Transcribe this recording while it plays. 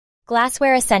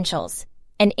Glassware Essentials,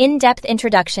 an in-depth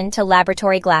introduction to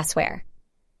laboratory glassware.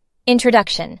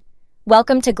 Introduction.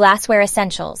 Welcome to Glassware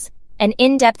Essentials, an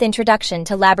in-depth introduction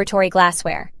to laboratory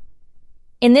glassware.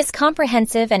 In this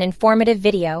comprehensive and informative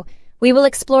video, we will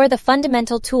explore the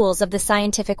fundamental tools of the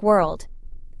scientific world.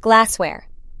 Glassware.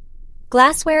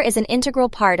 Glassware is an integral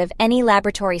part of any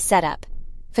laboratory setup,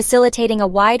 facilitating a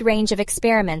wide range of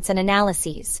experiments and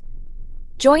analyses.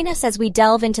 Join us as we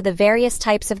delve into the various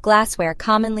types of glassware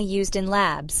commonly used in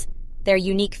labs, their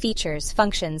unique features,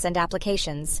 functions, and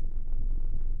applications.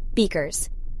 Beakers.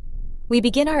 We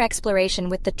begin our exploration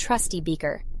with the trusty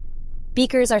beaker.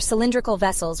 Beakers are cylindrical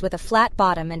vessels with a flat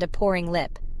bottom and a pouring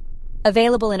lip.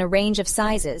 Available in a range of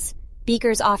sizes,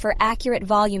 beakers offer accurate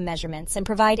volume measurements and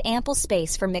provide ample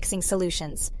space for mixing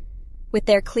solutions. With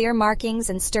their clear markings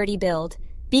and sturdy build,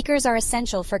 beakers are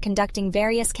essential for conducting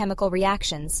various chemical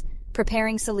reactions,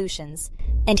 preparing solutions,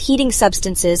 and heating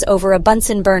substances over a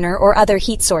Bunsen burner or other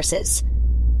heat sources.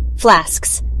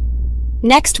 Flasks.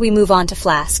 Next, we move on to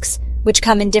flasks, which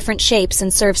come in different shapes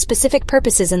and serve specific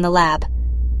purposes in the lab.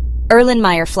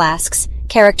 Erlenmeyer flasks,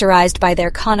 characterized by their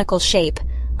conical shape,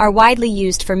 are widely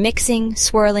used for mixing,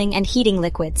 swirling, and heating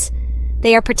liquids.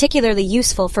 They are particularly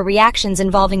useful for reactions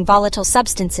involving volatile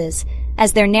substances,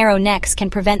 as their narrow necks can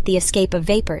prevent the escape of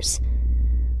vapors.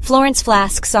 Florence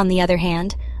flasks, on the other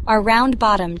hand, are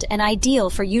round-bottomed and ideal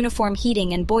for uniform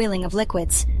heating and boiling of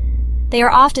liquids. They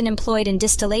are often employed in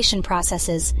distillation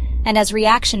processes and as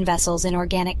reaction vessels in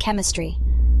organic chemistry.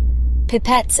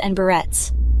 Pipettes and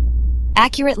burettes.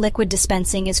 Accurate liquid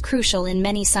dispensing is crucial in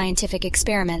many scientific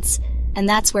experiments, and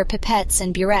that's where pipettes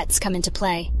and burettes come into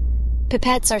play.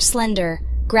 Pipettes are slender,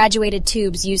 graduated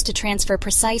tubes used to transfer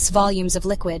precise volumes of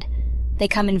liquid. They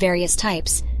come in various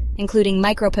types, including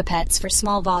micropipettes for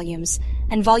small volumes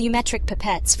and volumetric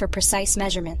pipettes for precise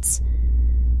measurements.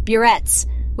 Burettes,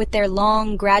 with their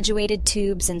long, graduated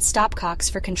tubes and stopcocks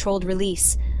for controlled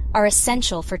release, are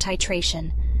essential for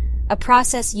titration, a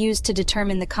process used to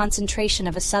determine the concentration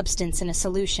of a substance in a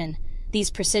solution.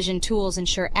 These precision tools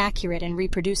ensure accurate and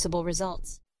reproducible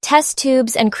results. Test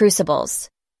tubes and crucibles.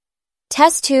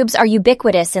 Test tubes are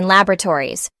ubiquitous in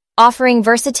laboratories, offering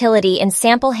versatility in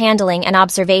sample handling and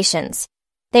observations.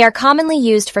 They are commonly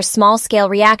used for small-scale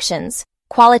reactions,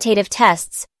 qualitative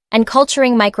tests, and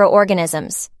culturing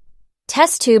microorganisms.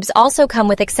 Test tubes also come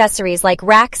with accessories like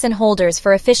racks and holders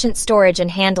for efficient storage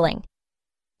and handling.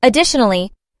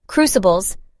 Additionally,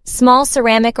 crucibles, small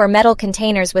ceramic or metal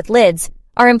containers with lids,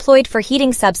 are employed for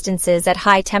heating substances at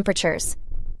high temperatures.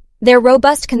 Their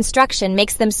robust construction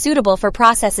makes them suitable for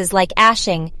processes like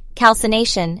ashing,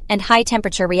 calcination, and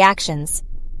high-temperature reactions.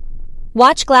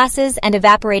 Watch glasses and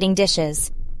evaporating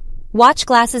dishes. Watch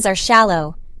glasses are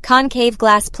shallow, concave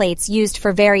glass plates used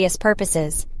for various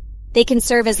purposes. They can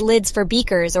serve as lids for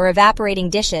beakers or evaporating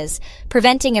dishes,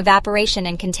 preventing evaporation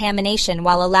and contamination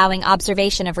while allowing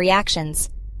observation of reactions.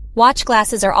 Watch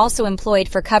glasses are also employed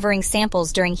for covering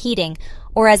samples during heating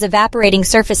or as evaporating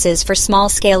surfaces for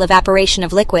small-scale evaporation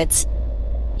of liquids.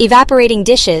 Evaporating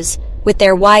dishes, with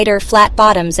their wider, flat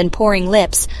bottoms and pouring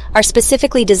lips, are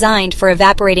specifically designed for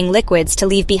evaporating liquids to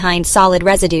leave behind solid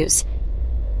residues.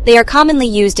 They are commonly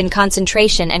used in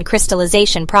concentration and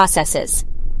crystallization processes.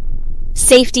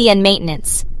 Safety and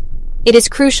maintenance. It is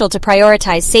crucial to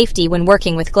prioritize safety when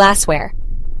working with glassware.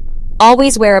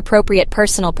 Always wear appropriate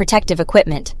personal protective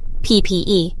equipment,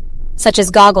 PPE, such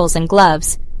as goggles and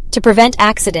gloves, to prevent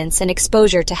accidents and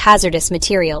exposure to hazardous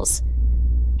materials.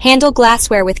 Handle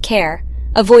glassware with care,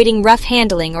 avoiding rough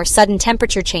handling or sudden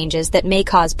temperature changes that may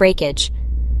cause breakage.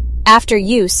 After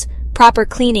use, proper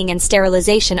cleaning and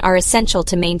sterilization are essential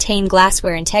to maintain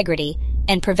glassware integrity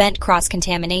and prevent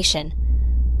cross-contamination.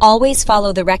 Always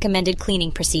follow the recommended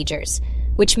cleaning procedures,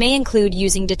 which may include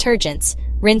using detergents,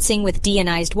 rinsing with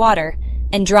deionized water,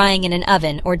 and drying in an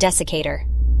oven or desiccator.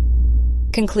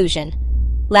 Conclusion.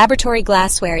 Laboratory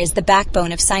glassware is the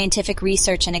backbone of scientific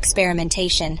research and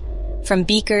experimentation, from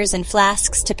beakers and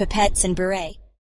flasks to pipettes and burettes.